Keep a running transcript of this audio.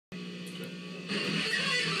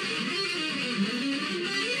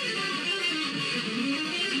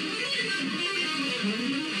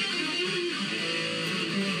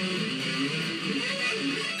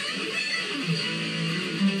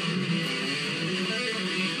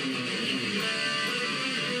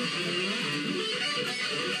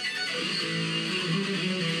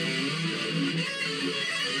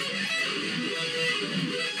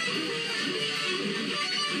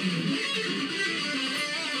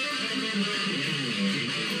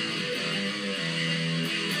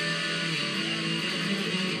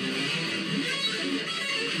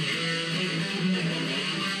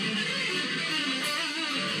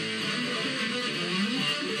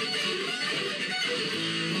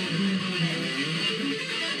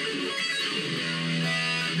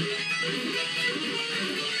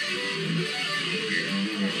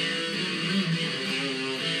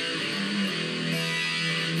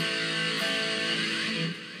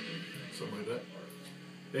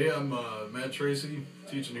Hey, I'm Matt Tracey,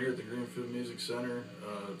 teaching here at the Greenfield Music Center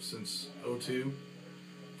since '02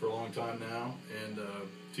 for a long time now, and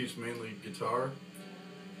teach mainly guitar.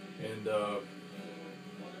 And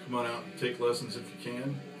come on out and take lessons if you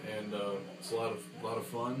can. And it's a lot of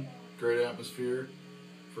fun, great atmosphere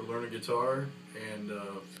for learning guitar. And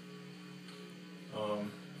a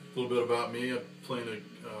little bit about me: I play in a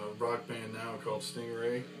rock band now called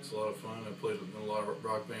Stingray. It's a lot of fun. I've played in a lot of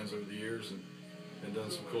rock bands over the years and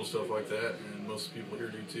done some cool stuff like that, and most of the people here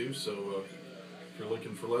do too. So if you're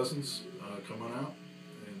looking for lessons, come on out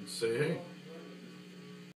and say hey.